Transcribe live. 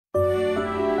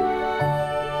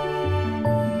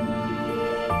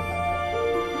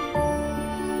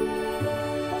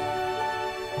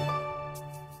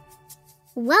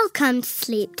Welcome to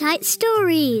Sleep Tight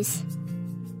Stories.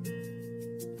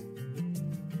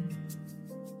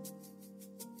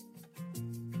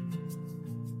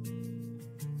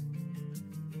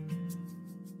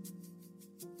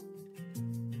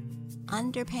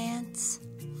 Underpants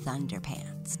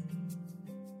Thunderpants.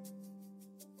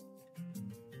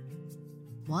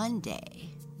 One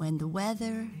day, when the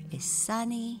weather is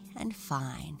sunny and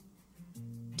fine,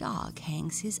 Dog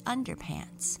hangs his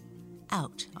underpants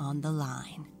out on the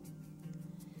line.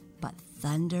 But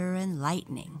thunder and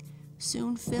lightning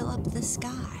soon fill up the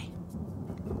sky.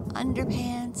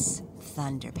 Underpants,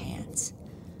 Thunderpants,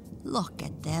 look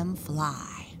at them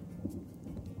fly.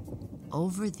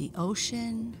 Over the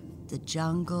ocean, the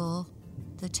jungle,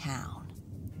 the town.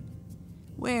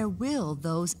 Where will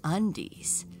those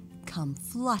undies come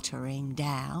fluttering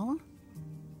down?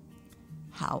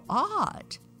 How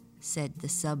odd, said the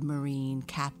submarine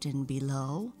captain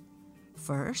below.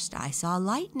 First I saw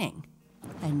lightning,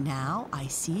 and now I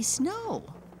see snow.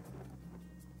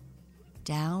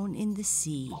 Down in the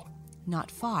sea, not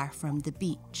far from the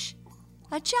beach,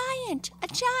 a giant,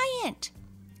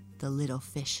 the little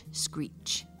fish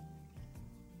screech.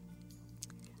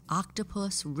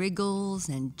 Octopus wriggles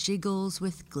and jiggles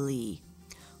with glee.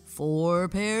 4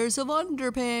 pairs of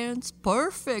underpants,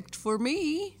 perfect for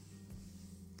me.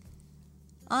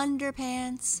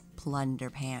 Underpants,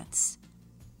 Plunderpants.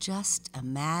 Just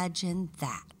imagine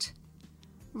that.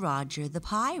 Roger the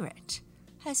pirate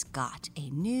has got a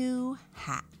new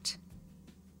hat.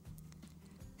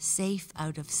 Safe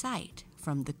out of sight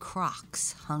from the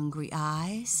Croc's hungry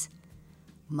eyes,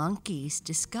 Monkey's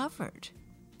discovered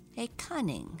a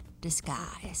cunning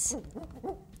disguise.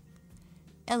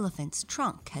 Elephant's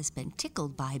trunk has been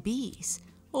tickled by bees.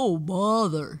 Oh,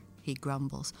 bother, he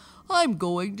grumbles. I'm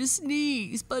going to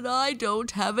sneeze, but I don't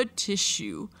have a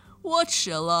tissue. What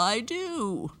shall I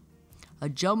do? A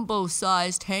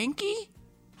jumbo-sized hanky?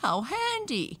 How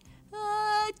handy!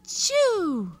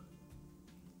 Achoo!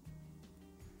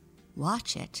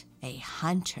 Watch it, a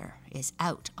hunter is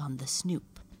out on the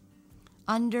snoop.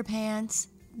 Underpants,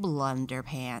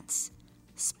 Blunderpants,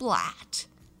 splat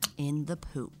in the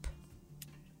poop.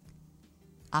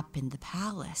 Up in the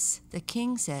palace, the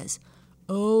king says,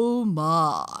 Oh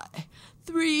my,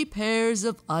 3 pairs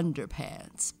of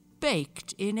underpants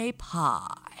baked in a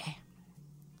pie.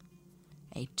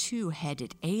 A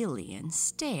 2-headed alien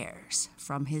stares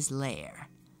from his lair.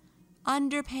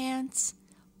 Underpants,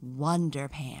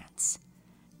 Wonderpants,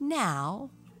 now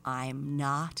I'm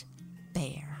not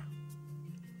bare.